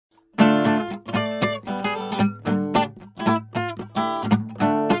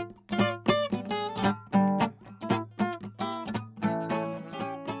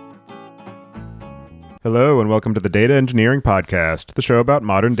Hello and welcome to the Data Engineering Podcast, the show about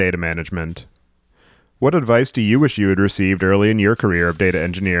modern data management. What advice do you wish you had received early in your career of data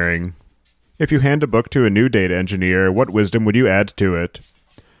engineering? If you hand a book to a new data engineer, what wisdom would you add to it?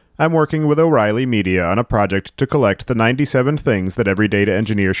 I'm working with O'Reilly Media on a project to collect the 97 things that every data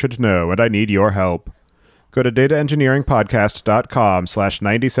engineer should know, and I need your help. Go to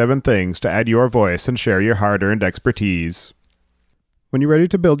dataengineeringpodcast.com/97things to add your voice and share your hard-earned expertise. When you're ready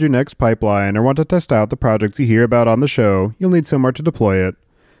to build your next pipeline or want to test out the projects you hear about on the show, you'll need somewhere to deploy it.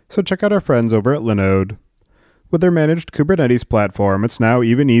 So check out our friends over at Linode. With their managed Kubernetes platform, it's now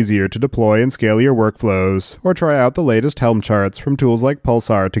even easier to deploy and scale your workflows, or try out the latest Helm charts from tools like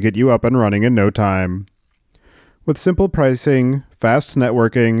Pulsar to get you up and running in no time. With simple pricing, fast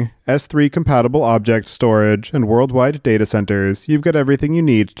networking, S3-compatible object storage, and worldwide data centers, you've got everything you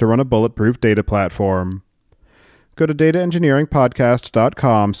need to run a bulletproof data platform. Go to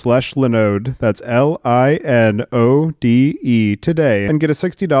dataengineeringpodcast.com/Linode, that's Linode today, and get a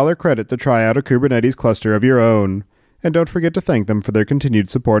 $60 credit to try out a Kubernetes cluster of your own. And don't forget to thank them for their continued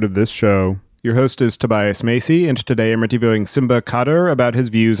support of this show. Your host is Tobias Macy, and today I'm interviewing Simba Khadder about his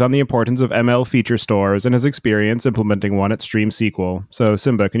views on the importance of ML feature stores and his experience implementing one at StreamSQL. So,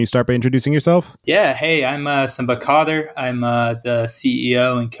 Simba, can you start by introducing yourself? Yeah, hey, I'm Simba Khadder. I'm the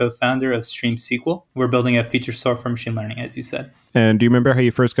CEO and co-founder of StreamSQL. We're building a feature store for machine learning, as you said. And do you remember how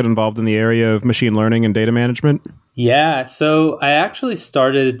you first got involved in the area of machine learning and data management? Yeah, so I actually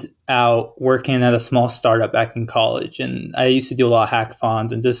started out working at a small startup back in college, and I used to do a lot of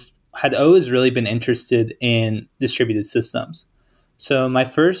hackathons and just had always really been interested in distributed systems. So my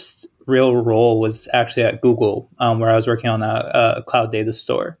first real role was actually at Google, where I was working on a cloud data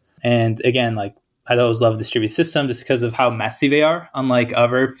store. And again, I'd always loved distributed systems just because of how messy they are. Unlike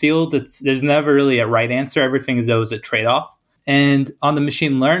other fields, there's never really a right answer. Everything is always a trade-off. And on the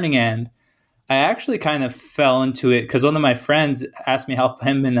machine learning end, I actually kind of fell into it because one of my friends asked me to help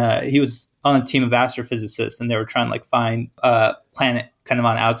him, and he was on a team of astrophysicists, and they were trying to find a planet kind of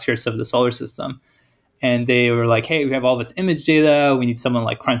on the outskirts of the solar system. And they were like, hey, we have all this image data. We need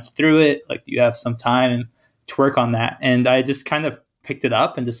someone crunch through it. Do you have some time to work on that? And I just kind of picked it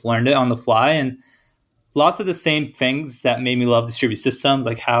up and just learned it on the fly. And lots of the same things that made me love distributed systems,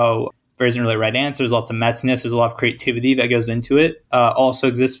 like how there isn't really a right answer. There's lots of messiness. There's a lot of creativity that goes into it. Also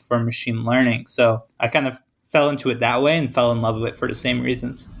exists for machine learning. So I kind of fell into it that way and fell in love with it for the same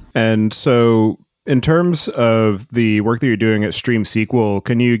reasons. And so in terms of the work that you're doing at StreamSQL,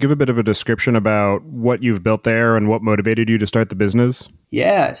 can you give a bit of a description about what you've built there and what motivated you to start the business?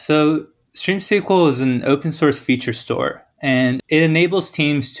 Yeah, so StreamSQL is an open source feature store, and it enables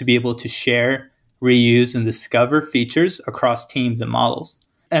teams to be able to share, reuse, and discover features across teams and models.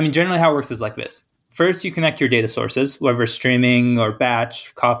 I mean, generally how it works is like this. First, you connect your data sources, whether streaming or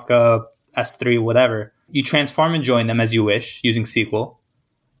batch, Kafka, S3, whatever. You transform and join them as you wish using SQL.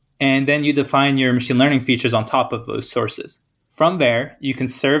 And then you define your machine learning features on top of those sources. From there, you can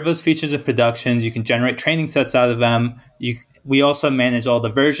serve those features in productions. You can generate training sets out of them. We also manage all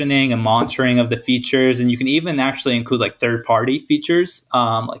the versioning and monitoring of the features. And you can even actually include third-party features,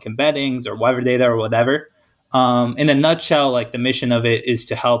 like embeddings or weather data or whatever. In a nutshell, the mission of it is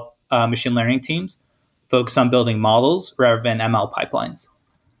to help machine learning teams focus on building models rather than ML pipelines.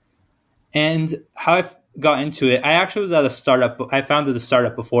 And how I've got into it, I actually was at a startup. I founded a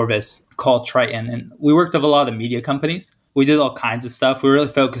startup before this called Triton, and we worked with a lot of media companies. We did all kinds of stuff. We were really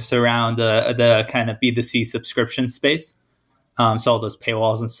focused around the kind of B2C subscription space. So all those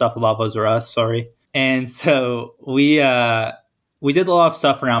paywalls and stuff, a lot of those were us, sorry. And so we did a lot of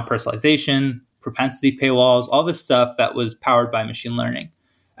stuff around personalization, propensity paywalls, all this stuff that was powered by machine learning.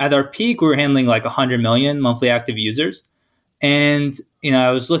 At our peak, we were handling 100 million monthly active users. And,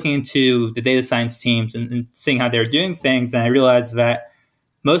 I was looking into the data science teams and seeing how they were doing things. And I realized that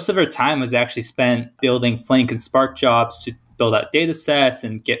most of our time was actually spent building Flink and Spark jobs to build out data sets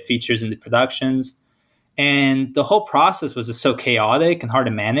and get features into productions. And the whole process was just so chaotic and hard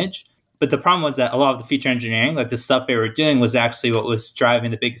to manage. But the problem was that a lot of the feature engineering, the stuff they were doing, was actually what was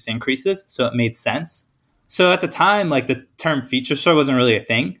driving the biggest increases. So it made sense. So at the time, the term feature store wasn't really a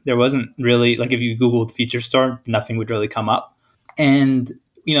thing. There wasn't really, if you Googled feature store, nothing would really come up. And,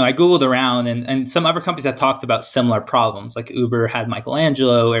 I Googled around and some other companies had talked about similar problems. Uber had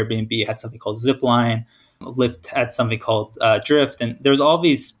Michelangelo, Airbnb had something called Zipline, Lyft had something called Drift. And there's all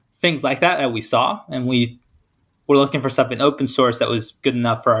these things like that we saw. And we were looking for something open source that was good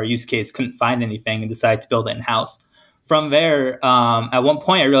enough for our use case, couldn't find anything, and decided to build it in-house. From there, at one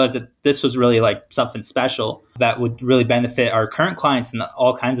point, I realized that this was really something special that would really benefit our current clients and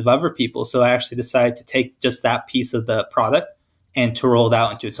all kinds of other people. So I actually decided to take just that piece of the product, and to roll it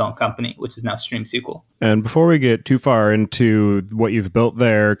out into its own company, which is now StreamSQL. And before we get too far into what you've built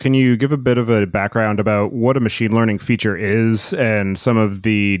there, can you give a bit of a background about what a machine learning feature is and some of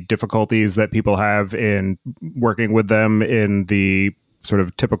the difficulties that people have in working with them in the sort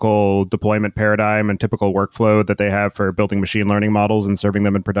of typical deployment paradigm and typical workflow that they have for building machine learning models and serving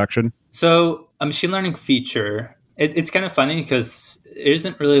them in production? So a machine learning feature, it's kind of funny because it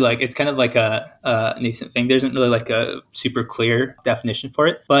isn't really like, it's kind of like a nascent thing. There isn't really like a super clear definition for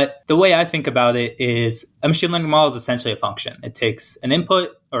it. But the way I think about it is a machine learning model is essentially a function. It takes an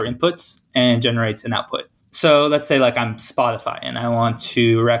input or inputs and generates an output. So let's say like I'm Spotify and I want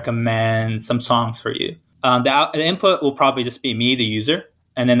to recommend some songs for you. The input will probably just be me, the user,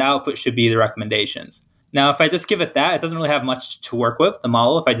 and then the output should be the recommendations. Now, if I just give it that, it doesn't really have much to work with, the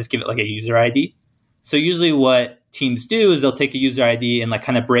model, if I just give it like a user ID. So usually what teams do is they'll take a user ID and like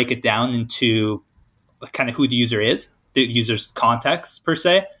kind of break it down into kind of who the user is, the user's context per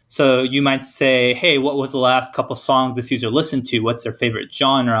se. So you might say, hey, what was the last couple songs this user listened to? What's their favorite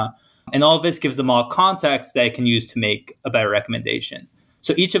genre? And all of this gives them all context that I can use to make a better recommendation.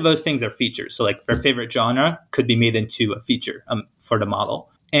 So each of those things are features. So like their favorite genre could be made into a feature for the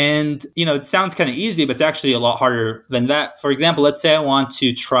model. And, you know, it sounds kind of easy, but it's actually a lot harder than that. For example, let's say I want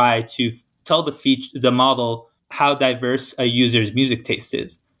to try to tell the model how diverse a user's music taste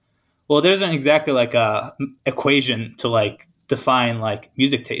is. Well, there isn't exactly like a equation to like define like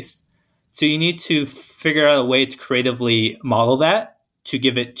music taste. So you need to figure out a way to creatively model that to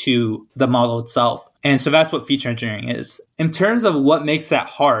give it to the model itself. And so that's what feature engineering is. In terms of what makes that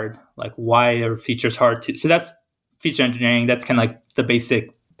hard, like why are features hard to, so that's feature engineering. That's kind of like the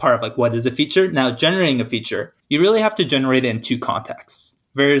basic part of like what is a feature. Now, generating a feature, you really have to generate it in two contexts.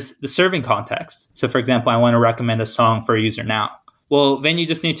 There's the serving context. So for example, I want to recommend a song for a user now. Well, then you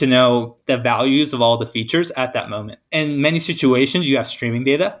just need to know the values of all the features at that moment. In many situations, you have streaming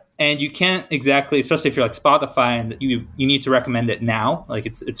data. And you can't exactly, especially if you're like Spotify and you need to recommend it now, like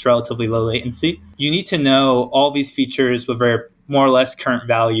it's relatively low latency. You need to know all these features with very more or less current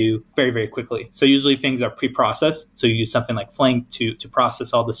value very, very quickly. So usually things are pre-processed. So you use something like Flink to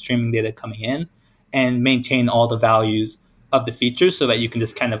process all the streaming data coming in and maintain all the values of the features so that you can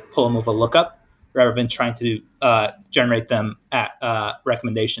just kind of pull them with a lookup rather than trying to generate them at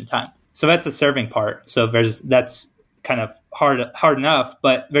recommendation time. So that's the serving part. So that's kind of hard enough,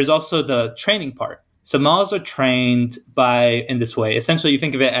 but there's also the training part. So models are trained in this way. Essentially, you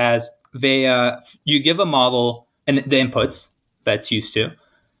think of it as you give a model and the inputs that it's used to,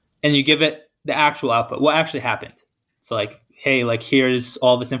 and you give it the actual output, what actually happened. So like, hey, like here's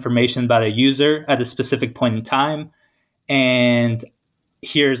all this information about a user at a specific point in time, and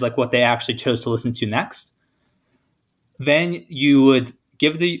here's like what they actually chose to listen to next. Then you would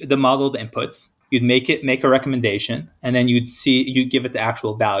give the model the inputs. You'd make a recommendation, and then you'd give it the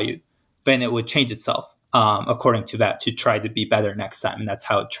actual value. Then it would change itself according to that to try to be better next time. And that's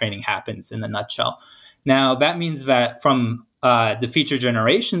how training happens in a nutshell. Now, that means that from the feature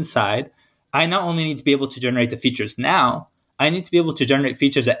generation side, I not only need to be able to generate the features now, I need to be able to generate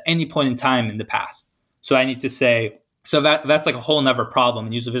features at any point in time in the past. So I need to say, so that's like a whole nother problem.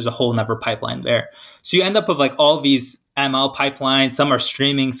 And usually there's a whole nother pipeline there. So you end up with like all these ML pipelines. Some are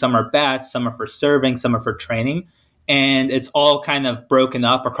streaming, some are batch, some are for serving, some are for training. And it's all kind of broken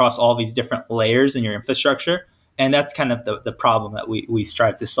up across all these different layers in your infrastructure. And that's kind of the problem that we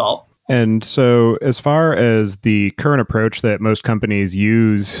strive to solve. And so as far as the current approach that most companies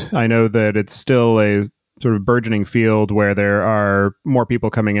use, I know that it's still a sort of burgeoning field where there are more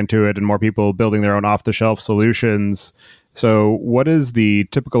people coming into it and more people building their own off-the-shelf solutions. So what is the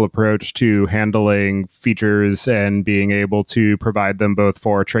typical approach to handling features and being able to provide them both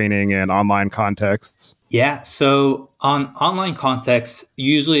for training and online contexts? Yeah, so on online contexts,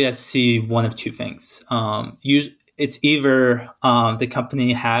 usually I see one of two things. It's either the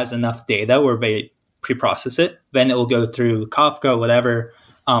company has enough data where they pre-process it, then it will go through Kafka, whatever,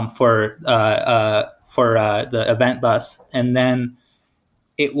 for the event bus, and then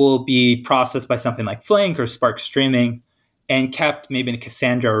it will be processed by something like Flink or Spark Streaming and kept maybe in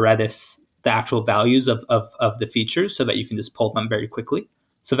Cassandra or Redis, the actual values of the features so that you can just pull them very quickly.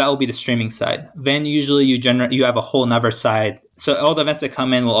 So that will be the streaming side. Then usually you have a whole nother side. So all the events that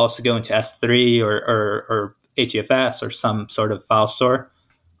come in will also go into S3 or HDFS or some sort of file store.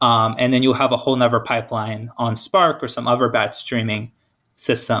 And then you'll have a whole nother pipeline on Spark or some other batch streaming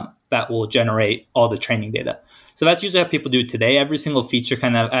system that will generate all the training data. So that's usually how people do it today. Every single feature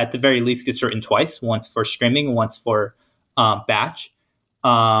kind of at the very least gets written twice, once for streaming, once for batch.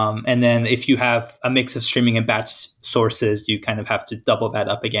 And then if you have a mix of streaming and batch sources, you kind of have to double that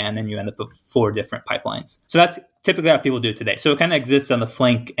up again, and you end up with 4 different pipelines. So that's typically how people do it today. So it kind of exists on the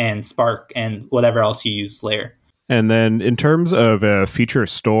Flink and Spark and whatever else you use layer. And then in terms of a feature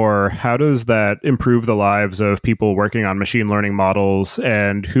store, how does that improve the lives of people working on machine learning models,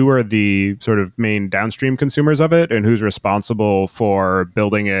 and who are the sort of main downstream consumers of it, and who's responsible for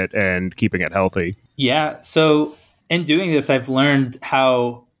building it and keeping it healthy? Yeah. So in doing this, I've learned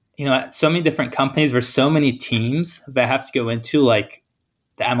how, at so many different companies, there's so many teams that have to go into like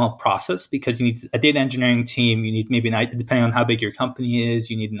the ML process, because you need a data engineering team, you need maybe depending on how big your company is,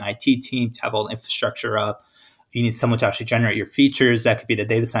 you need an IT team to have all the infrastructure up. You need someone to actually generate your features. That could be the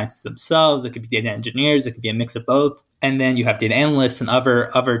data scientists themselves. It could be data engineers. It could be a mix of both. And then you have data analysts and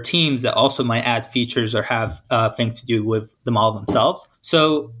other teams that also might add features or have things to do with the model themselves.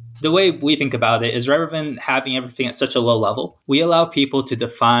 So the way we think about it is, rather than having everything at such a low level, we allow people to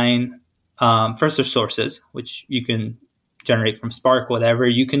define first their sources, which you can generate from Spark, whatever.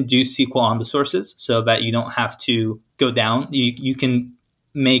 You can do SQL on the sources so that you don't have to go down. You can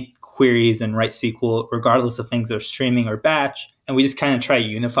make queries and write SQL regardless of things that are streaming or batch. And we just kind of try to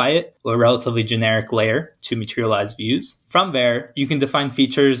unify it with a relatively generic layer to materialize views. From there, you can define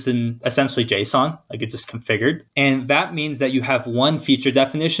features in essentially JSON, like it's just configured. And that means that you have one feature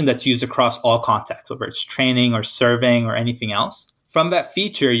definition that's used across all contexts, whether it's training or serving or anything else. From that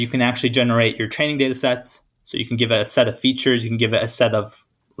feature, you can actually generate your training data sets. So you can give it a set of features, you can give it a set of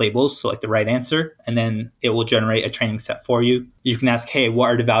labels, so like the right answer, and then it will generate a training set for you. You can ask, hey,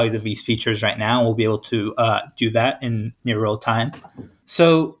 what are the values of these features right now? We'll be able to do that in near real time.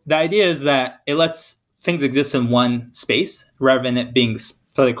 So the idea is that it lets things exist in one space rather than it being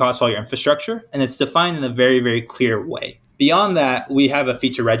split across all your infrastructure, and it's defined in a very, very clear way. Beyond that, we have a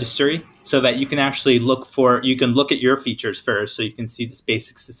feature registry so that you can actually look at your features first, so you can see this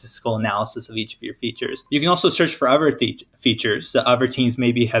basic statistical analysis of each of your features. You can also search for other features that other teams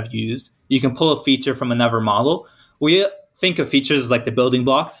maybe have used. You can pull a feature from another model. We think of features as like the building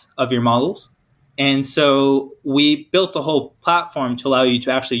blocks of your models. And so we built the whole platform to allow you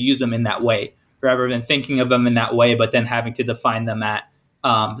to actually use them in that way, rather than thinking of them in that way, but then having to define them at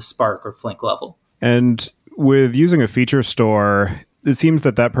the Spark or Flink level. And with using a feature store, it seems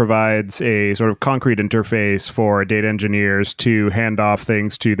that provides a sort of concrete interface for data engineers to hand off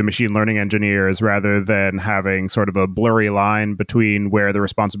things to the machine learning engineers, rather than having sort of a blurry line between where the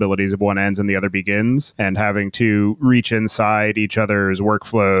responsibilities of one ends and the other begins, and having to reach inside each other's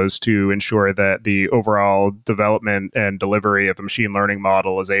workflows to ensure that the overall development and delivery of a machine learning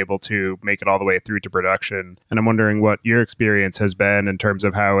model is able to make it all the way through to production. And I'm wondering what your experience has been in terms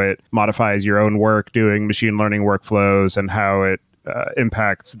of how it modifies your own work doing machine learning workflows, and how it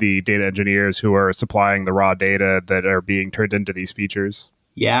impacts the data engineers who are supplying the raw data that are being turned into these features.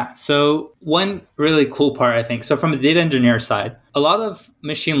 Yeah. So one really cool part, I think, so from the data engineer side, a lot of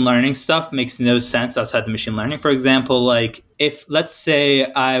machine learning stuff makes no sense outside the machine learning. For example, like if, let's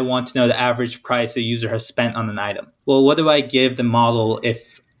say I want to know the average price a user has spent on an item. Well, what do I give the model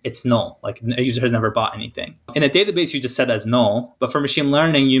if it's null, like a user has never bought anything? In a database, you just set it as null. But for machine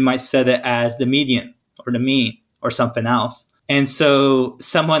learning, you might set it as the median or the mean or something else. And so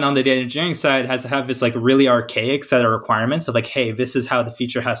someone on the data engineering side has to have this like really archaic set of requirements of like, hey, this is how the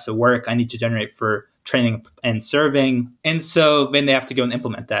feature has to work. I need to generate for training and serving. And so then they have to go and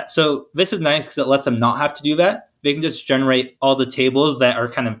implement that. So this is nice because it lets them not have to do that. They can just generate all the tables that are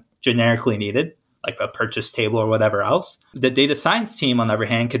kind of generically needed, like a purchase table or whatever else. The data science team, on the other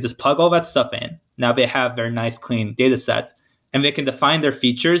hand, could just plug all that stuff in. Now they have their nice, clean data sets, and they can define their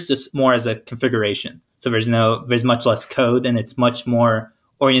features just more as a configuration. So there's much less code, and it's much more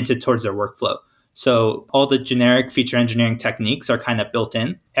oriented towards their workflow. So all the generic feature engineering techniques are kind of built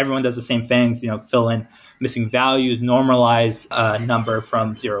in. Everyone does the same things, fill in missing values, normalize a number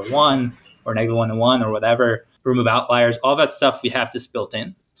from 0 to 1 or -1 to 1 or whatever, remove outliers, all that stuff we have just built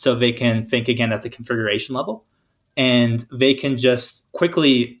in. So they can think again at the configuration level, and they can just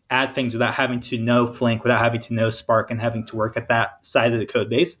quickly add things without having to know Flink, without having to know Spark, and having to work at that side of the code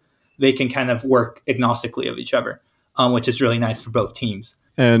base. They can kind of work agnostically of each other, which is really nice for both teams.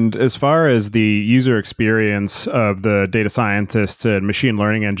 And as far as the user experience of the data scientists and machine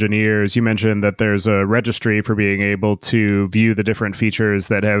learning engineers, you mentioned that there's a registry for being able to view the different features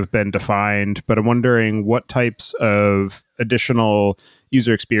that have been defined. But I'm wondering what types of additional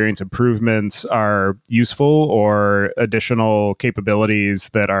user experience improvements are useful, or additional capabilities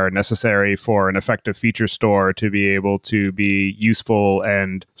that are necessary for an effective feature store to be able to be useful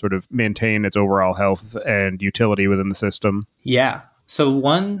and sort of maintain its overall health and utility within the system. Yeah. So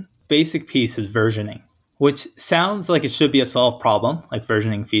one basic piece is versioning, which sounds like it should be a solved problem, like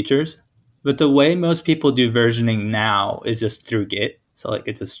versioning features. But the way most people do versioning now is just through Git. So like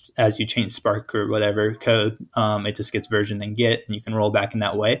it's just as you change Spark or whatever code, it just gets versioned in Git and you can roll back in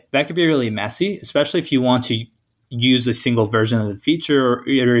that way. That could be really messy, especially if you want to use a single version of the feature, or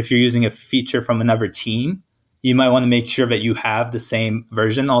if you're using a feature from another team. You might want to make sure that you have the same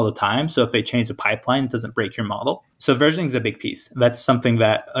version all the time. So if they change the pipeline, it doesn't break your model. So versioning is a big piece. That's something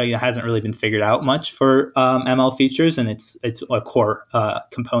that hasn't really been figured out much for ML features, and it's a core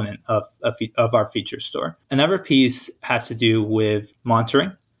component of our feature store. Another piece has to do with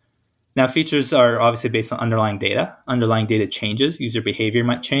monitoring. Now, features are obviously based on underlying data. Underlying data changes. User behavior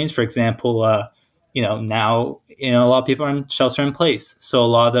might change. For example, now a lot of people are in shelter in place, so a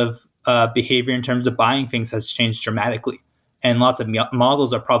lot of behavior in terms of buying things has changed dramatically. And lots of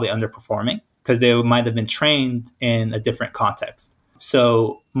models are probably underperforming because they might have been trained in a different context.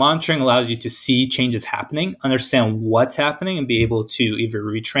 So monitoring allows you to see changes happening, understand what's happening, and be able to either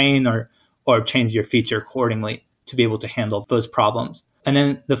retrain or change your feature accordingly to be able to handle those problems. And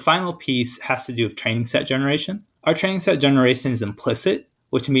then the final piece has to do with training set generation. Our training set generation is implicit,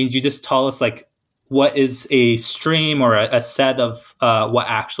 which means you just tell us like what is a stream or a set of what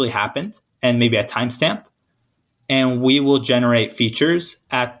actually happened and maybe a timestamp. And we will generate features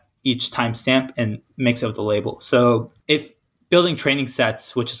at each timestamp and mix it with the label. So if building training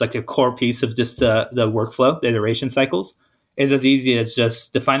sets, which is like a core piece of just the workflow, the iteration cycles, is as easy as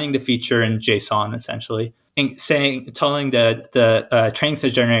just defining the feature in JSON essentially and telling the training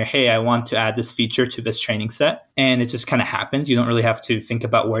set generator, hey, I want to add this feature to this training set. And it just kind of happens. You don't really have to think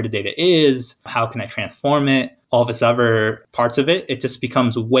about where the data is, how can I transform it, all this other parts of it. It just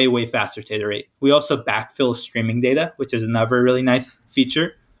becomes way, way faster to iterate. We also backfill streaming data, which is another really nice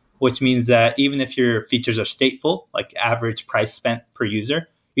feature, which means that even if your features are stateful, like average price spent per user,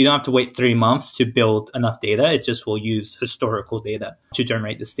 you don't have to wait 3 months to build enough data. It just will use historical data to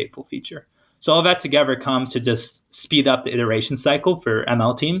generate the stateful feature. So all that together comes to just speed up the iteration cycle for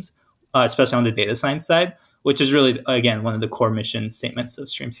ML teams, especially on the data science side, which is really, again, one of the core mission statements of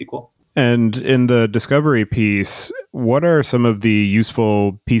StreamSQL. And in the discovery piece, what are some of the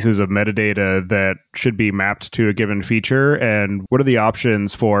useful pieces of metadata that should be mapped to a given feature? And what are the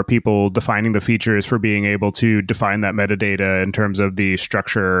options for people defining the features for being able to define that metadata in terms of the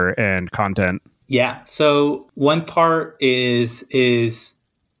structure and content? Yeah. So one part is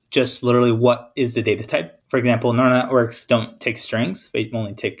just literally what is the data type. For example, neural networks don't take strings. They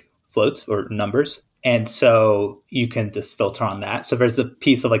only take floats or numbers. And so you can just filter on that. So there's a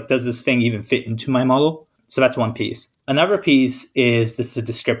piece of like, does this thing even fit into my model? So that's one piece. Another piece is this is a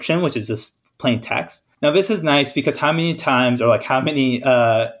description, which is just plain text. Now, this is nice because how many times or like how many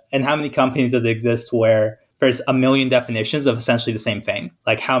companies does it exist where there's a million definitions of essentially the same thing?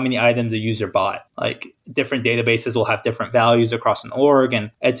 Like how many items a user bought? Like different databases will have different values across an org.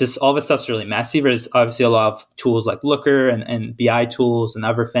 And it just, all this stuff's really messy. There's obviously a lot of tools like Looker and BI tools and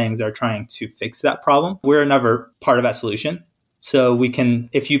other things that are trying to fix that problem. We're another part of that solution. So we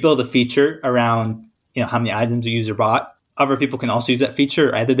can, if you build a feature around, how many items a user bought, other people can also use that feature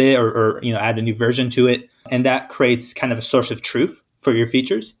or edit it or add a new version to it. And that creates kind of a source of truth for your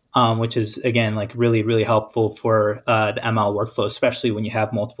features, which is, again, like really, really helpful for the ML workflow, especially when you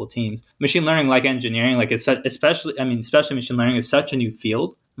have multiple teams. Machine learning, like engineering, like it's especially machine learning is such a new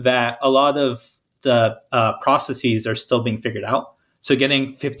field that a lot of the processes are still being figured out. So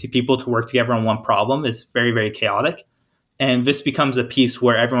getting 50 people to work together on one problem is very, very chaotic. And this becomes a piece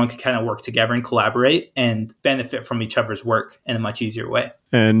where everyone can kind of work together and collaborate and benefit from each other's work in a much easier way.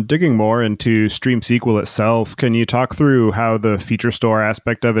 And digging more into StreamSQL itself, can you talk through how the feature store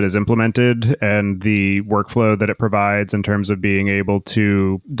aspect of it is implemented and the workflow that it provides in terms of being able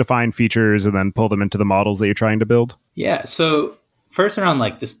to define features and then pull them into the models that you're trying to build? Yeah. So first around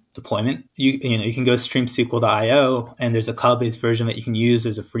like just deployment, you can go to streamsql.io and there's a cloud-based version that you can use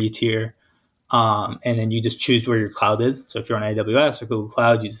as a free tier. And then you just choose where your cloud is. So if you're on AWS or Google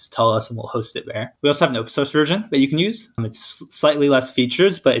Cloud, you just tell us and we'll host it there. We also have an open source version that you can use. It's slightly less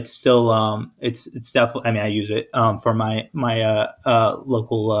features, but it's still, it's definitely, I use it for my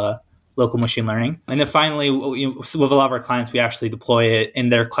local machine learning. And then finally, with a lot of our clients, we actually deploy it in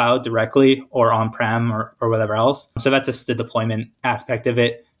their cloud directly or on-prem or whatever else. So that's just the deployment aspect of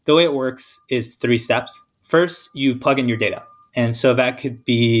it. The way it works is 3 steps. First, you plug in your data. And so that could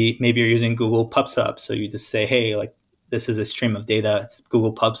be, maybe you're using Google PubSub. So you just say, hey, like this is a stream of data. It's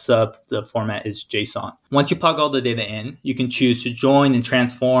Google PubSub. The format is JSON. Once you plug all the data in, you can choose to join and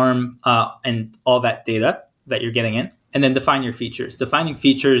transform and all that data that you're getting in, and then define your features. Defining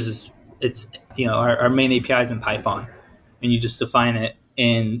features is, our main API is in Python, and you just define it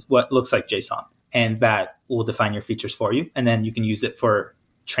in what looks like JSON. and that will define your features for you. And then you can use it for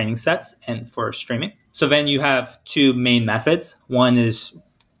training sets and for streaming. So then you have two main methods. One is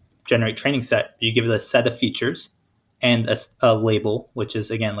generate training set. You give it a set of features and a label, which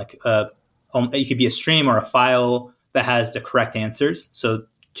is again like it could be a stream or a file that has the correct answers, so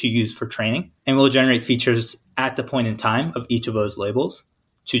to use for training. And we'll generate features at the point in time of each of those labels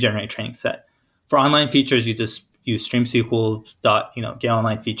to generate a training set. For online features, you just use StreamSQL get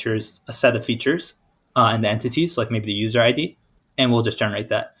online features, a set of features and the entities, like maybe the user ID, and we'll just generate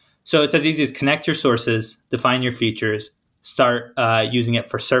that. So it's as easy as connect your sources, define your features, start using it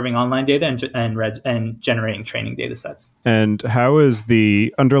for serving online data and generating training data sets. And how is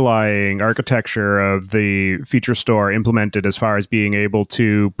the underlying architecture of the feature store implemented as far as being able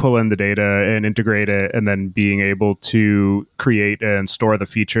to pull in the data and integrate it and then being able to create and store the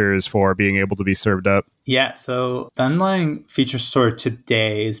features for being able to be served up? Yeah, so the underlying feature store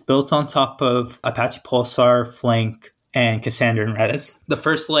today is built on top of Apache Pulsar, Flink, and Cassandra and Redis. The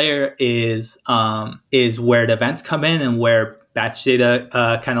first layer is where the events come in and where batch data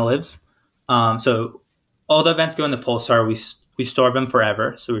kind of lives. So all the events go into Pulsar. We store them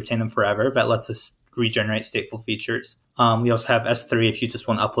forever, so we retain them forever. That lets us regenerate stateful features. We also have S3 if you just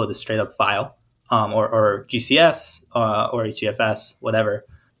want to upload a straight up file, or GCS or HDFS, whatever.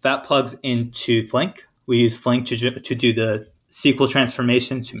 That plugs into Flink. We use Flink to do the SQL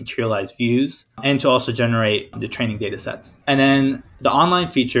transformation to materialize views and to also generate the training data sets. And then the online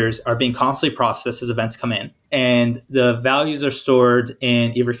features are being constantly processed as events come in. And the values are stored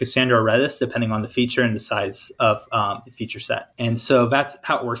in either Cassandra or Redis, depending on the feature and the size of the feature set. And so that's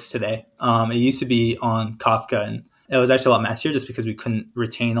how it works today. It used to be on Kafka, and it was actually a lot messier just because we couldn't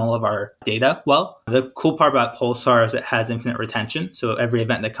retain all of our data well. The cool part about Pulsar is it has infinite retention. So every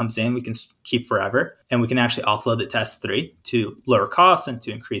event that comes in, we can keep forever. And we can actually offload it to S3 to lower costs and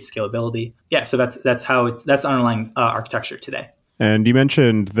to increase scalability. Yeah, so that's the underlying architecture today. And you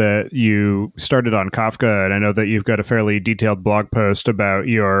mentioned that you started on Kafka, and I know that you've got a fairly detailed blog post about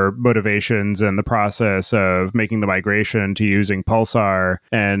your motivations and the process of making the migration to using Pulsar.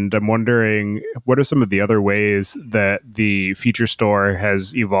 And I'm wondering, what are some of the other ways that the feature store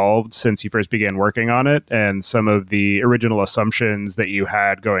has evolved since you first began working on it, and some of the original assumptions that you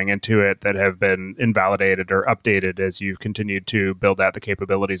had going into it that have been invalidated or updated as you've continued to build out the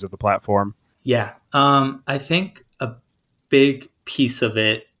capabilities of the platform? Yeah, I think a big piece of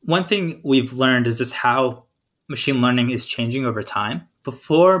it, one thing we've learned is just how machine learning is changing over time.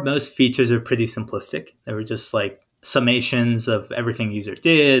 Before, most features are pretty simplistic. They were just like summations of everything user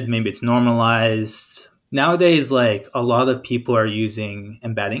did. Maybe it's normalized. Nowadays, like a lot of people are using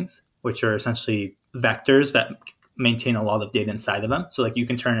embeddings, which are essentially vectors that maintain a lot of data inside of them. So like you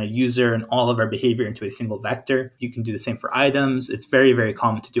can turn a user and all of our behavior into a single vector. You can do the same for items. It's very, very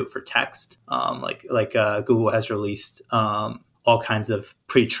common to do it for text. Google has released all kinds of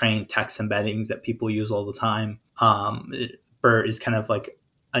pre-trained text embeddings that people use all the time. BERT is kind of like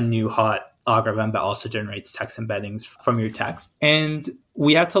a new hot algorithm that also generates text embeddings from your text. And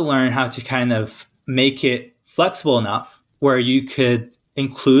we have to learn how to kind of make it flexible enough where you could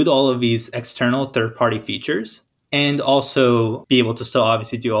include all of these external third-party features and also be able to still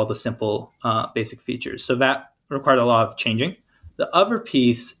obviously do all the simple basic features. So that required a lot of changing. The other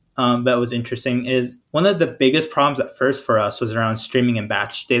piece that was interesting is one of the biggest problems at first for us was around streaming and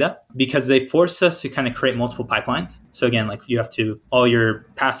batch data, because they forced us to kind of create multiple pipelines. So again, like you have to, all your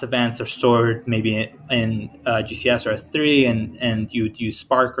past events are stored maybe in GCS or S3, and you would use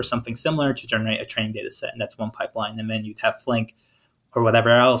Spark or something similar to generate a training data set. And that's one pipeline. And then you'd have Flink or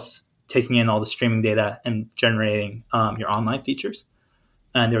whatever else taking in all the streaming data and generating your online features.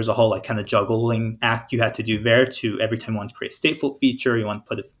 And there was a whole like kind of juggling act you had to do there to every time you want to create a stateful feature, you want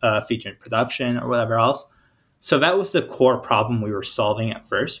to put a feature in production or whatever else. So that was the core problem we were solving at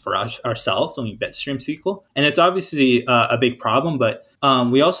first for ourselves when we built StreamSQL. And it's obviously a big problem, but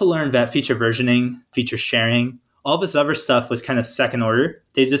we also learned that feature versioning, feature sharing, all this other stuff was kind of second order.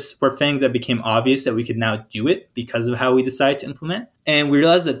 They just were things that became obvious that we could now do it because of how we decided to implement. And we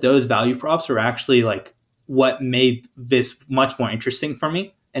realized that those value props were actually like what made this much more interesting for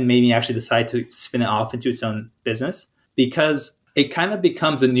me and made me actually decide to spin it off into its own business, because it kind of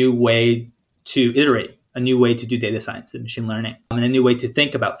becomes a new way to iterate, a new way to do data science and machine learning, and a new way to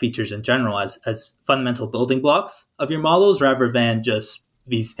think about features in general as fundamental building blocks of your models rather than just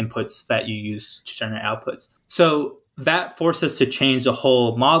these inputs that you use to generate outputs. So that forced us to change the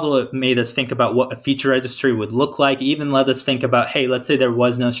whole model. It made us think about what a feature registry would look like. It even let us think about, hey, let's say there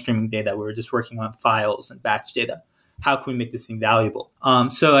was no streaming data. We were just working on files and batch data. How can we make this thing valuable?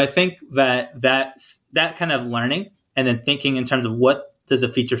 So I think that kind of learning and then thinking in terms of what does a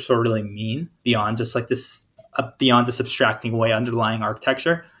feature store really mean beyond just like this, beyond just abstracting away underlying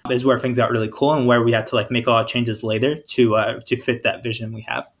architecture, is where things got really cool and where we had to like make a lot of changes later to fit that vision we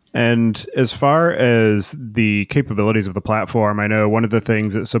have. And as far as the capabilities of the platform, I know one of the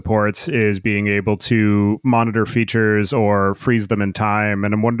things it supports is being able to monitor features or freeze them in time.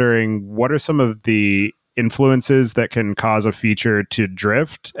 And I'm wondering, what are some of the influences that can cause a feature to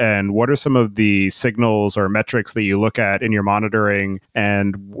drift? And what are some of the signals or metrics that you look at in your monitoring?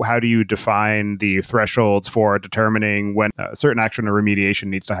 And how do you define the thresholds for determining when a certain action or remediation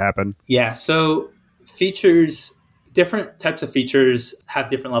needs to happen? Yeah, so features, different types of features have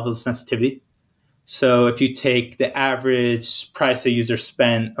different levels of sensitivity. So if you take the average price a user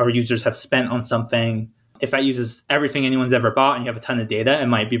spent or users have spent on something, if that uses everything anyone's ever bought and you have a ton of data, it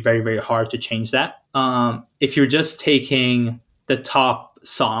might be very, very hard to change that. If you're just taking the top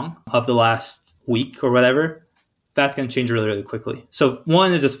song of the last week or whatever, that's going to change really, really quickly. So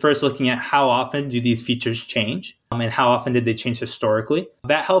one is just first looking at how often do these features change and how often did they change historically.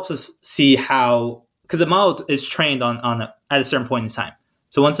 That helps us see how, because the model is trained on at a certain point in time.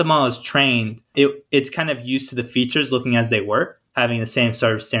 So once a model is trained, it's kind of used to the features looking as they were, having the same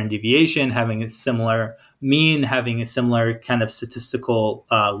sort of standard deviation, having a similar mean, having a similar kind of statistical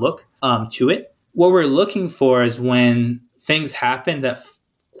look to it. What we're looking for is when things happen that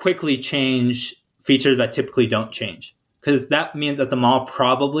quickly change features that typically don't change, because that means that the model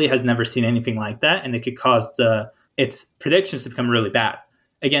probably has never seen anything like that, and it could cause its predictions to become really bad.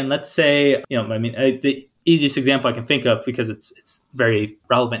 Again, let's say, the easiest example I can think of, because it's very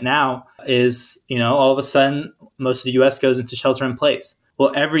relevant now, is, all of a sudden, most of the US goes into shelter in place.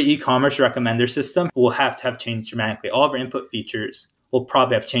 Well, every e-commerce recommender system will have to have changed dramatically. All of our input features will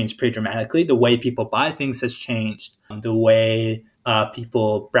probably have changed pretty dramatically. The way people buy things has changed. The way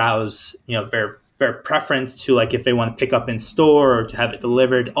people browse, their preference to, like, if they want to pick up in store or to have it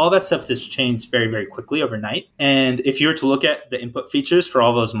delivered, all that stuff just changed very, very quickly overnight. And if you were to look at the input features for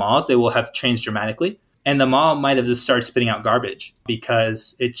all those models, they will have changed dramatically. And the model might have just started spitting out garbage,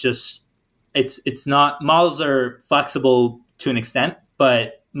 because it's not, models are flexible to an extent,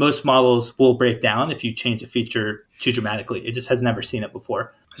 but most models will break down if you change a feature too dramatically. It just has never seen it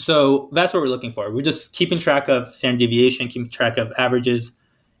before. So that's what we're looking for. We're just keeping track of standard deviation, keeping track of averages.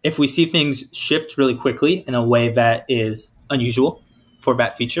 If we see things shift really quickly in a way that is unusual for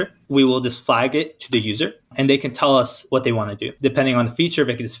that feature, we will just flag it to the user and they can tell us what they want to do. Depending on the feature,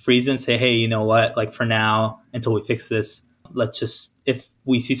 they can just freeze it and say, hey, you know what, like for now, until we fix this, let's just, if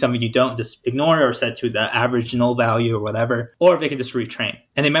we see something you don't, just ignore it or set to the average null value or whatever. Or they can just retrain.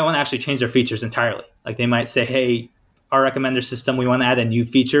 And they might want to actually change their features entirely. Like they might say, hey, our recommender system, we want to add a new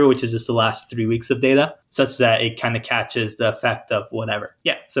feature, which is just the last 3 weeks of data, such that it kind of catches the effect of whatever.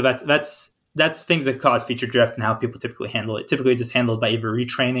 Yeah, so that's things that cause feature drift and how people typically handle it. Typically, it's just handled by either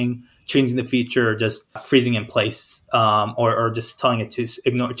retraining, changing the feature, or just freezing in place, or just telling it to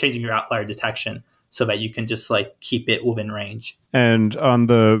ignore, changing your outlier detection so that you can just like keep it within range. And on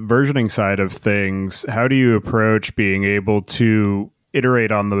the versioning side of things, how do you approach being able to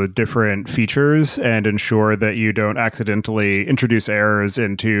iterate on the different features and ensure that you don't accidentally introduce errors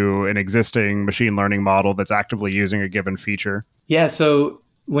into an existing machine learning model that's actively using a given feature? Yeah, so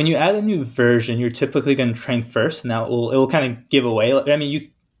when you add a new version, you're typically going to train first, and that it will kind of give away. I mean,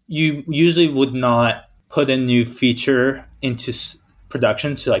 you usually would not put a new feature into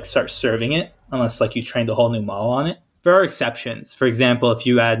production to like start serving it unless like you trained a whole new model on it. There are exceptions. For example, if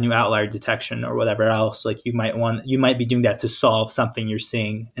you add new outlier detection or whatever else, like you might be doing that to solve something you're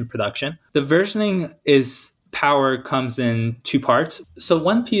seeing in production. The versioning power comes in two parts. So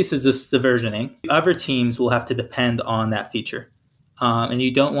one piece is just the versioning. Other teams will have to depend on that feature. And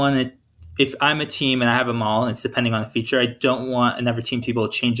you don't want to, if I'm a team and I have a model and it's depending on a feature, I don't want another team to be able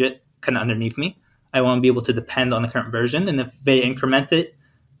to change it kind of underneath me. I want to be able to depend on the current version. And if they increment it,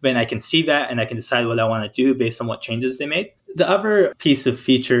 then I can see that and I can decide what I want to do based on what changes they made. The other piece of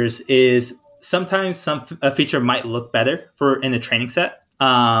features is sometimes a feature might look better in a training set.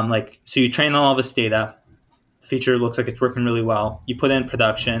 So you train on all this data. The feature looks like it's working really well. You put it in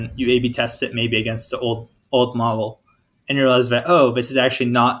production. You A/B test it maybe against the old model. And you realize that, this is actually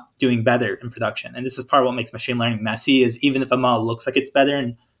not doing better in production. And this is part of what makes machine learning messy, is even if a model looks like it's better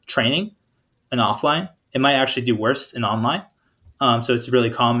in training and offline, it might actually do worse in online. So it's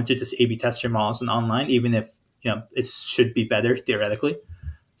really common to just A/B test your models in online, even if it should be better theoretically.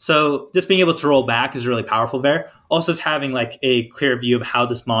 So just being able to roll back is really powerful there. Also, just having like a clear view of how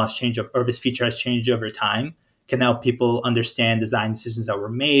this model has changed or this feature has changed over time can help people understand design decisions that were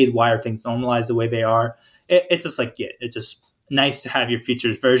made. Why are things normalized the way they are? It's just like Git. It's just nice to have your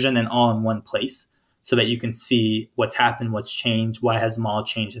features version and all in one place, so that you can see what's happened, what's changed, why has the model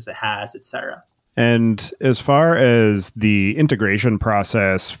changed as it has, etc. And as far as the integration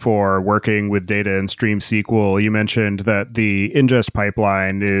process for working with data in StreamSQL, you mentioned that the ingest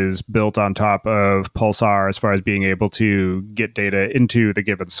pipeline is built on top of Pulsar as far as being able to get data into the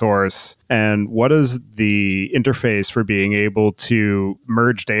given source. And what is the interface for being able to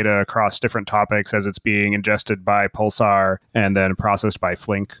merge data across different topics as it's being ingested by Pulsar and then processed by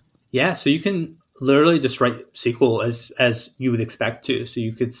Flink? Yeah, so you can literally just write SQL as you would expect to. So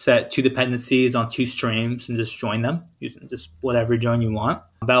you could set two dependencies on two streams and just join them using just whatever join you want.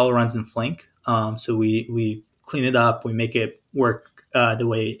 Battle runs in Flink. So we clean it up, we make it work the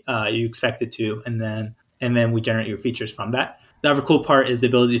way you expect it to, and then we generate your features from that. The other cool part is the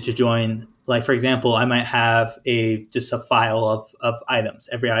ability to join. Like, for example, I might have just a file of items,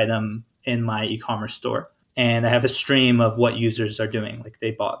 every item in my e-commerce store. And I have a stream of what users are doing, like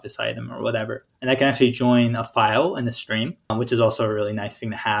they bought this item or whatever. And I can actually join a file in the stream, which is also a really nice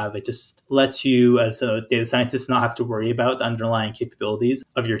thing to have. It just lets you, as a data scientist, not have to worry about the underlying capabilities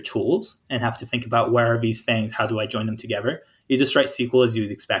of your tools and have to think about where are these things, how do I join them together? You just write SQL as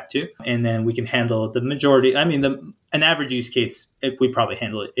you'd expect to, and then we can handle the majority. I mean, an average use case, we probably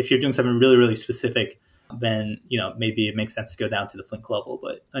handle it. If you're doing something really, really specific, then maybe it makes sense to go down to the Flink level.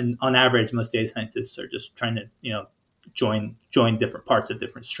 But on average, most data scientists are just trying to join different parts of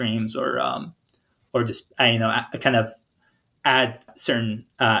different streams, or just kind of add certain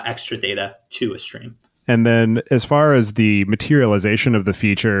extra data to a stream. And then as far as the materialization of the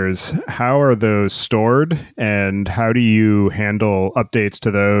features, how are those stored and how do you handle updates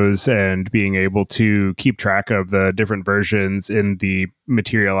to those and being able to keep track of the different versions in the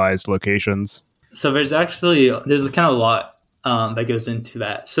materialized locations? So there's kind of a lot that goes into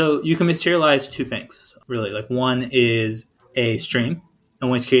that. So you can materialize two things, really. Like, one is a stream, in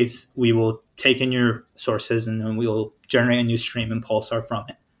which case we will take in your sources and then we will generate a new stream in Pulsar from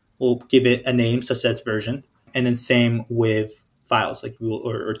it. We'll give it a name such as version, and then same with files, like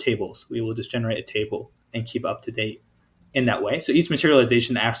or tables. We will just generate a table and keep up to date in that way. So each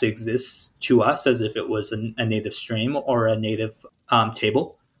materialization actually exists to us as if it was a native stream or a native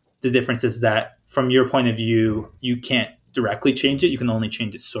table. The difference is that from your point of view, you can't directly change it. You can only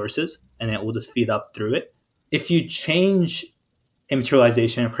change its sources, and it will just feed up through it. If you change a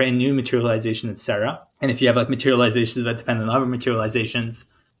materialization or create a new materialization, etc., and if you have like materializations that depend on other materializations,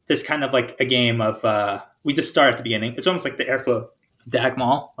 there's kind of like a game of we just start at the beginning. It's almost like the Airflow DAG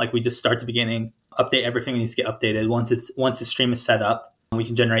model. Like, we just start at the beginning, update everything that needs to get updated. Once the stream is set up, we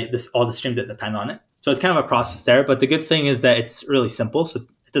can generate all the streams that depend on it. So it's kind of a process there. But the good thing is that it's really simple, so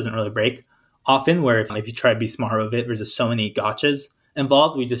it doesn't really break often. Where if you try to be smart with it, there's just so many gotchas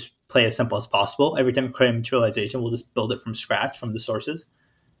involved. We just play as simple as possible. Every time we create a materialization, we'll just build it from scratch from the sources.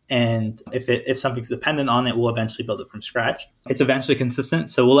 And if something's dependent on it, we'll eventually build it from scratch. It's eventually consistent,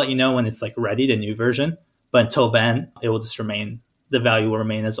 so we'll let you know when it's like ready, the new version. But until then, it will just remain, the value will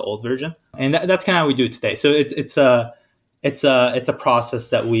remain as the old version. And that's kind of how we do it today. So it's a process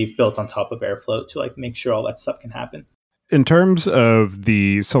that we've built on top of Airflow to like make sure all that stuff can happen. In terms of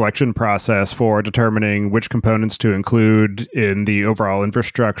the selection process for determining which components to include in the overall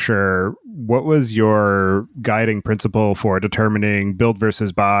infrastructure, what was your guiding principle for determining build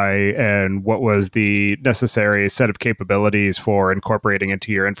versus buy, and what was the necessary set of capabilities for incorporating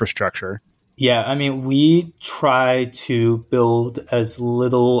into your infrastructure? Yeah, I mean, we try to build as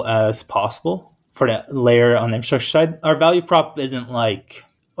little as possible for that layer on the infrastructure side. Our value prop isn't like,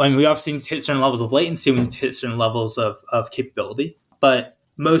 I mean, we obviously need to hit certain levels of latency, we need to hit certain levels of capability, but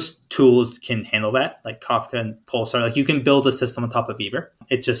most tools can handle that, like Kafka and Pulsar. Like, you can build a system on top of either.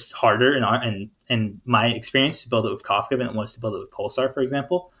 It's just harder in my experience to build it with Kafka than it was to build it with Pulsar, for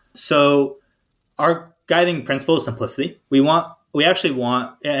example. So our guiding principle is simplicity. We actually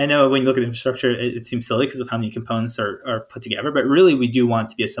want, I know when you look at infrastructure, it seems silly because of how many components are put together, but really we do want it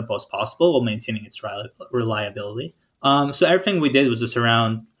to be as simple as possible while maintaining its reliability. So everything we did was just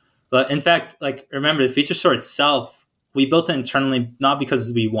around, but in fact, like, remember, the feature store itself, we built it internally, not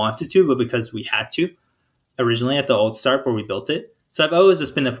because we wanted to, but because we had to originally at the old start where we built it. So I've always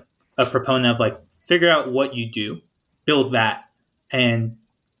just been a proponent of like, figure out what you do, build that, and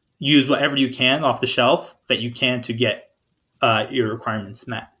use whatever you can off the shelf that you can to get your requirements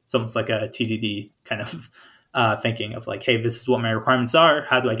met. It's almost like a TDD kind of thinking of like, hey, this is what my requirements are.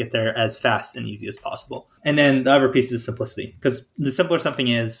 How do I get there as fast and easy as possible? And then the other piece is simplicity, because the simpler something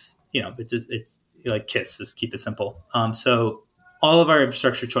is, it's like KISS, just keep it simple. So all of our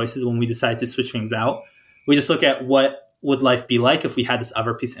infrastructure choices, when we decide to switch things out, we just look at what would life be like if we had this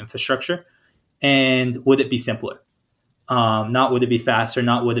other piece of infrastructure, and would it be simpler? not would it be faster,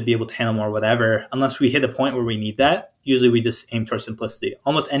 not would it be able to handle more, whatever. Unless we hit a point where we need that, usually we just aim towards simplicity.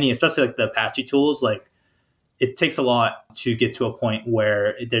 Almost any, especially like the Apache tools, like it takes a lot to get to a point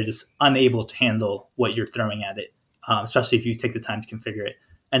where they're just unable to handle what you're throwing at it, especially if you take the time to configure it.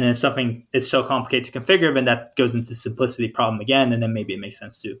 And then if something is so complicated to configure, then that goes into the simplicity problem again, and then maybe it makes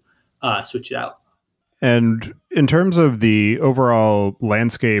sense to switch it out. And in terms of the overall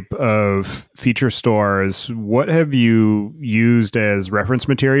landscape of feature stores, what have you used as reference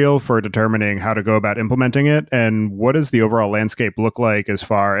material for determining how to go about implementing it? And what does the overall landscape look like as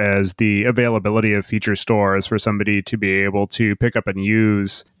far as the availability of feature stores for somebody to be able to pick up and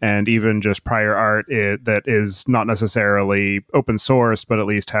use, and even just prior art that is not necessarily open source, but at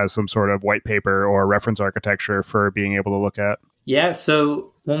least has some sort of white paper or reference architecture for being able to look at? Yeah,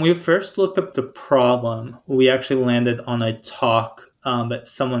 so when we first looked up the problem, we actually landed on a talk that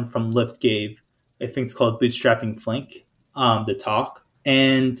someone from Lyft gave. I think it's called Bootstrapping Flink, the talk.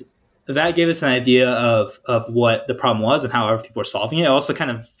 And that gave us an idea of what the problem was and how other people were solving it. It also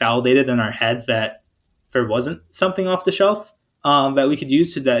kind of validated in our head that there wasn't something off the shelf that we could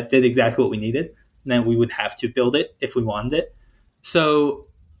use that did exactly what we needed. And then we would have to build it if we wanted it. So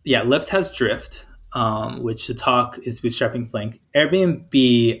yeah, Lyft has Drift, which the talk is Bootstrapping Flink.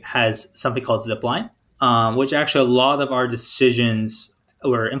 Airbnb has something called Zipline, which actually a lot of our decisions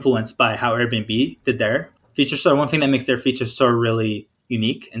were influenced by how Airbnb did their feature store. One thing that makes their feature store really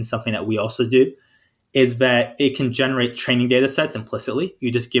unique, and something that we also do, is that it can generate training data sets implicitly.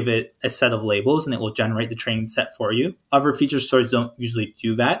 You just give it a set of labels and it will generate the training set for you. Other feature stores don't usually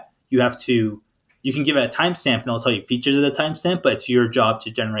do that. You can give it a timestamp and it'll tell you features of the timestamp, but it's your job to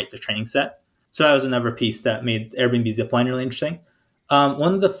generate the training set. So that was another piece that made Airbnb Zipline really interesting.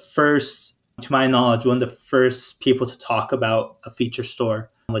 One of the first, to my knowledge, one of the first people to talk about a feature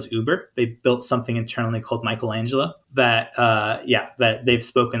store was Uber. They built something internally called Michelangelo that they've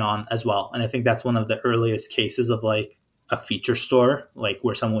spoken on as well. And I think that's one of the earliest cases of like a feature store, like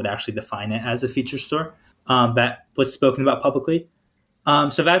where someone would actually define it as a feature store that was spoken about publicly.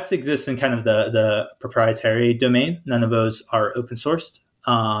 So that exists in kind of the proprietary domain. None of those are open sourced.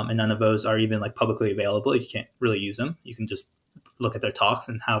 And none of those are even like publicly available. You can't really use them. You can just look at their talks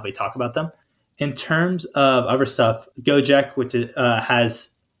and how they talk about them. In terms of other stuff, Gojek, which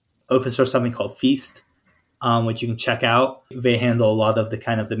has open source something called Feast, which you can check out. They handle a lot of the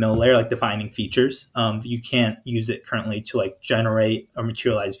kind of the middle layer, like defining features. You can't use it currently to like generate or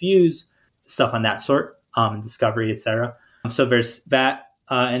materialize views, stuff on that sort, discovery, etc. So there's that.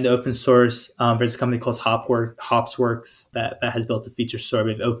 In the open source, there's a company called Hopsworks that has built a feature store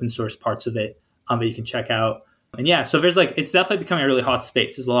with open source parts of it that you can check out. And yeah, so there's like, it's definitely becoming a really hot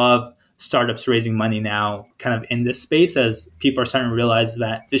space. There's a lot of startups raising money now kind of in this space as people are starting to realize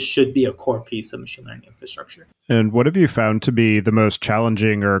that this should be a core piece of machine learning infrastructure. And what have you found to be the most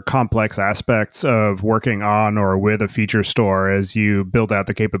challenging or complex aspects of working on or with a feature store as you build out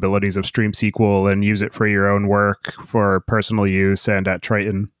the capabilities of StreamSQL and use it for your own work, for personal use, and at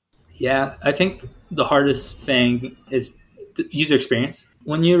Triton? Yeah, I think the hardest thing is user experience.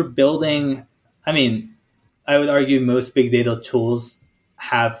 When you're building, I would argue most big data tools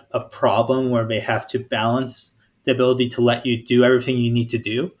have a problem where they have to balance the ability to let you do everything you need to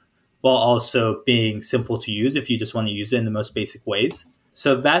do while also being simple to use if you just want to use it in the most basic ways.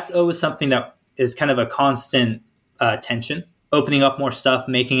 So that's always something that is kind of a constant tension, opening up more stuff,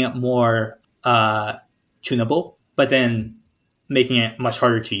 making it more tunable, but then making it much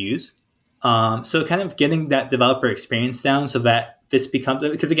harder to use. So kind of getting that developer experience down so that this becomes,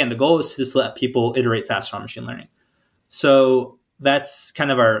 because again, the goal is to just let people iterate faster on machine learning. So that's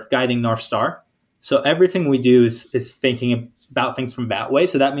kind of our guiding North Star. So everything we do is thinking about things from that way.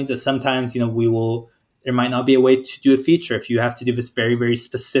 So that means that sometimes, there might not be a way to do a feature. If you have to do this very, very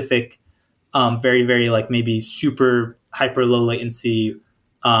specific, very, very like maybe super hyper low latency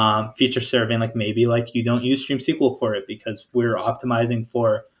feature serving, like maybe like you don't use StreamSQL for it because we're optimizing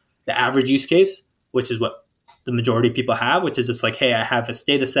for the average use case, which is what the majority of people have, which is just like, hey, I have this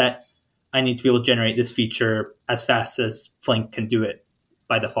data set. I need to be able to generate this feature as fast as Flink can do it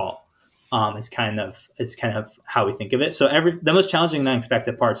by default. Is kind of how we think of it. So the most challenging and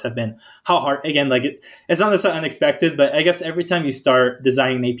unexpected parts have been how hard, again, like it's not necessarily unexpected, but I guess every time you start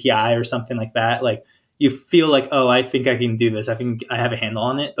designing an API or something like that, like you feel like, oh, I think I can do this. I think I have a handle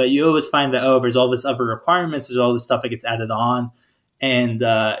on it. But you always find that, there's all this other requirements. There's all this stuff that gets added on. And,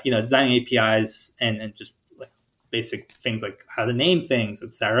 designing APIs and just like basic things like how to name things,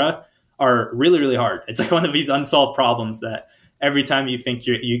 etc., are really, really hard. It's like one of these unsolved problems that every time you think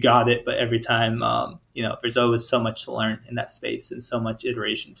you got it, but every time, there's always so much to learn in that space and so much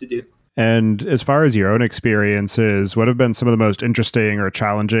iteration to do. And as far as your own experiences, what have been some of the most interesting or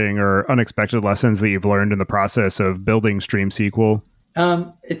challenging or unexpected lessons that you've learned in the process of building StreamSQL?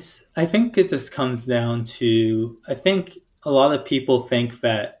 I think it just comes down to, I think a lot of people think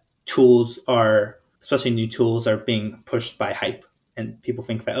that tools are, especially new tools, are being pushed by hype. And people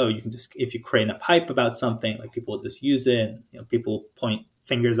think that, oh, you can just, if you create enough hype about something, like people will just use it. And, people point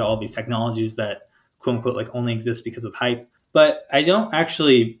fingers at all these technologies that quote unquote like only exist because of hype. But I don't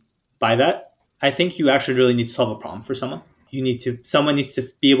actually buy that. I think you actually really need to solve a problem for someone. Someone needs to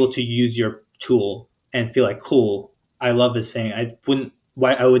be able to use your tool and feel like, cool, I love this thing. I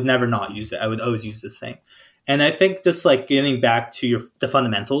would never not use it. I would always use this thing. And I think just like getting back to the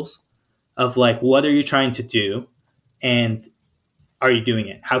fundamentals of like, what are you trying to do? And are you doing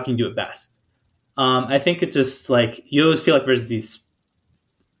it? How can you do it best? I think it's just like, you always feel like there's these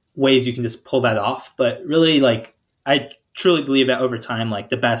ways you can just pull that off. But really, like, I truly believe that over time, like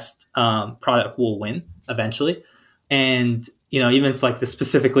the best product will win eventually. And, even if like the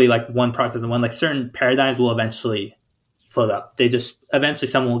specifically like one product doesn't win, like certain paradigms will eventually float up. Eventually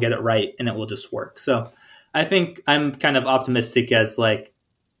someone will get it right and it will just work. So I think I'm kind of optimistic as like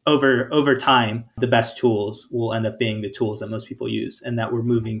over time, the best tools will end up being the tools that most people use, and that we're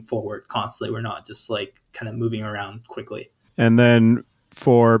moving forward constantly. We're not just like kind of moving around quickly. And then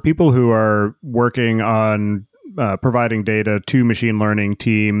for people who are working on providing data to machine learning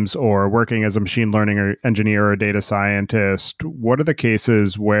teams or working as a machine learning engineer or data scientist, what are the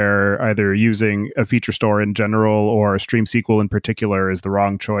cases where either using a feature store in general or StreamSQL in particular is the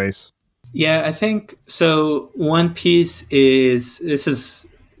wrong choice? Yeah, I think so. One piece is, this is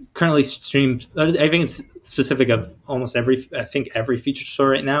currently streamed. I think it's specific of almost every feature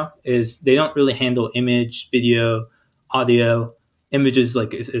store right now, is they don't really handle image, video, audio. Images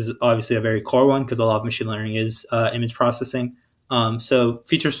like is obviously a very core one because a lot of machine learning is image processing. So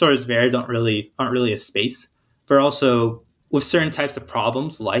feature stores there aren't really a space. But also with certain types of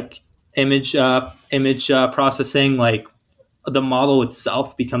problems like image processing, like the model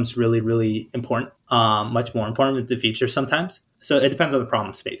itself becomes really, really important, much more important than the feature sometimes. So it depends on the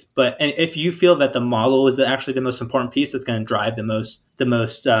problem space. But if you feel that the model is actually the most important piece that's going to drive the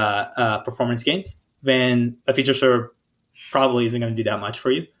most performance gains, then a feature store probably isn't going to do that much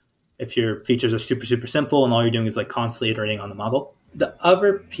for you if your features are super, super simple and all you're doing is like constantly iterating on the model. The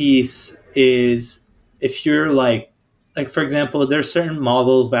other piece is if you're like for example, there's certain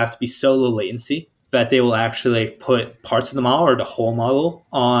models that have to be so low latency that they will actually put parts of the model or the whole model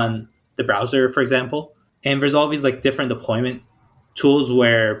on the browser, for example. And there's all these like different deployment tools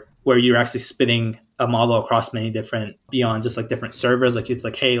where you're actually spitting a model across many different, beyond just like different servers. Like it's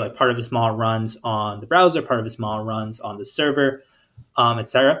like, hey, like part of this model runs on the browser, part of this model runs on the server,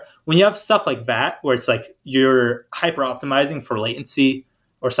 etc. When you have stuff like that, where it's like you're hyper optimizing for latency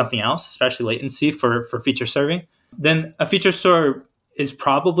or something else, especially latency for feature serving, then a feature store is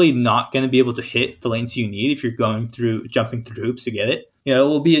probably not going to be able to hit the latency you need if you're jumping through hoops to get it. It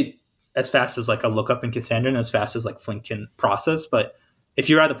will be as fast as like a lookup in Cassandra and as fast as like Flink can process, but if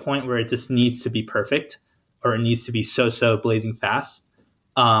you're at a point where it just needs to be perfect or it needs to be so blazing fast,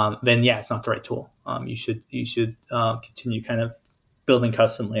 then yeah, it's not the right tool. You should continue kind of building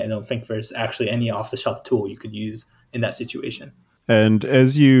customly. I don't think there's actually any off-the-shelf tool you could use in that situation. And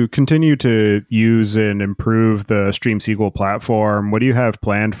as you continue to use and improve the StreamSQL platform, what do you have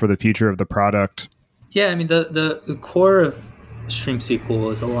planned for the future of the product? Yeah, I mean, the core of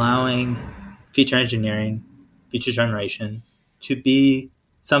StreamSQL is allowing feature engineering, feature generation to be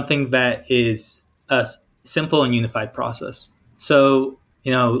something that is a simple and unified process. So,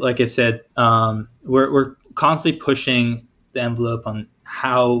 like I said, we're constantly pushing the envelope on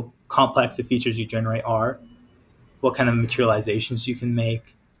how complex the features you generate are, what kind of materializations you can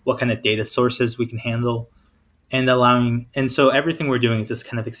make, what kind of data sources we can handle, and so everything we're doing is just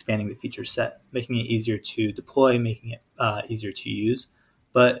kind of expanding the feature set, making it easier to deploy, making it easier to use.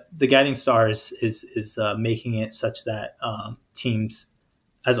 But the guiding star is making it such that teams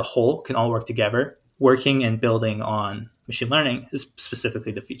as a whole can all work together, working and building on machine learning,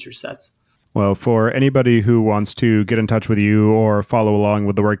 specifically the feature sets. Well, for anybody who wants to get in touch with you or follow along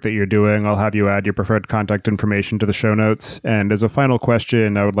with the work that you're doing, I'll have you add your preferred contact information to the show notes. And as a final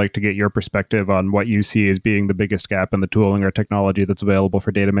question, I would like to get your perspective on what you see as being the biggest gap in the tooling or technology that's available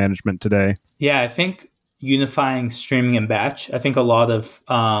for data management today. Yeah, I think unifying streaming and batch. I think a lot of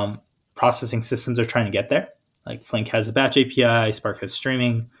processing systems are trying to get there. Like Flink has a batch API, Spark has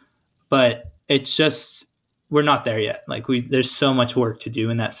streaming, but it's just, we're not there yet. Like there's so much work to do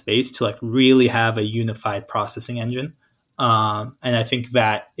in that space to like really have a unified processing engine. And I think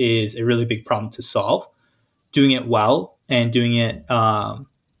that is a really big problem to solve. Doing it well and doing it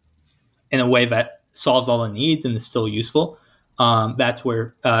in a way that solves all the needs and is still useful, that's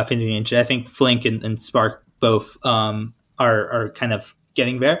where Affinity and I think Flink and Spark both are kind of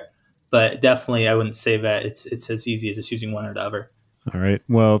getting there. But definitely, I wouldn't say that it's as easy as just using one or the other. All right.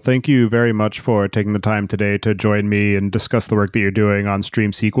 Well, thank you very much for taking the time today to join me and discuss the work that you're doing on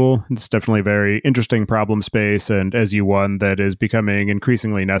StreamSQL. It's definitely a very interesting problem space, and as you one that is becoming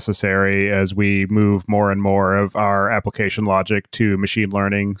increasingly necessary as we move more and more of our application logic to machine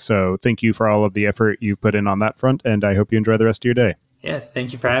learning. So thank you for all of the effort you've put in on that front, and I hope you enjoy the rest of your day. Yeah,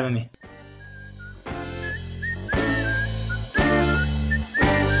 thank you for having me.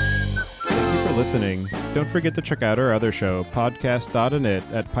 Listening. Don't forget to check out our other show, podcast.init,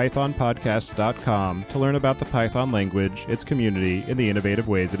 at pythonpodcast.com to learn about the Python language, its community, and the innovative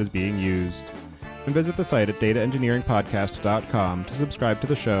ways it is being used. And visit the site at dataengineeringpodcast.com to subscribe to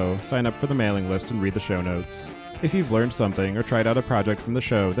the show, sign up for the mailing list, and read the show notes. If you've learned something or tried out a project from the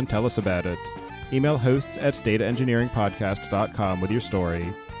show, then tell us about it. Email hosts at dataengineeringpodcast.com with your story.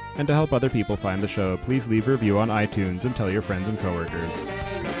 And to help other people find the show, please leave a review on iTunes and tell your friends and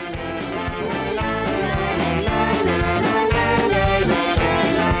coworkers.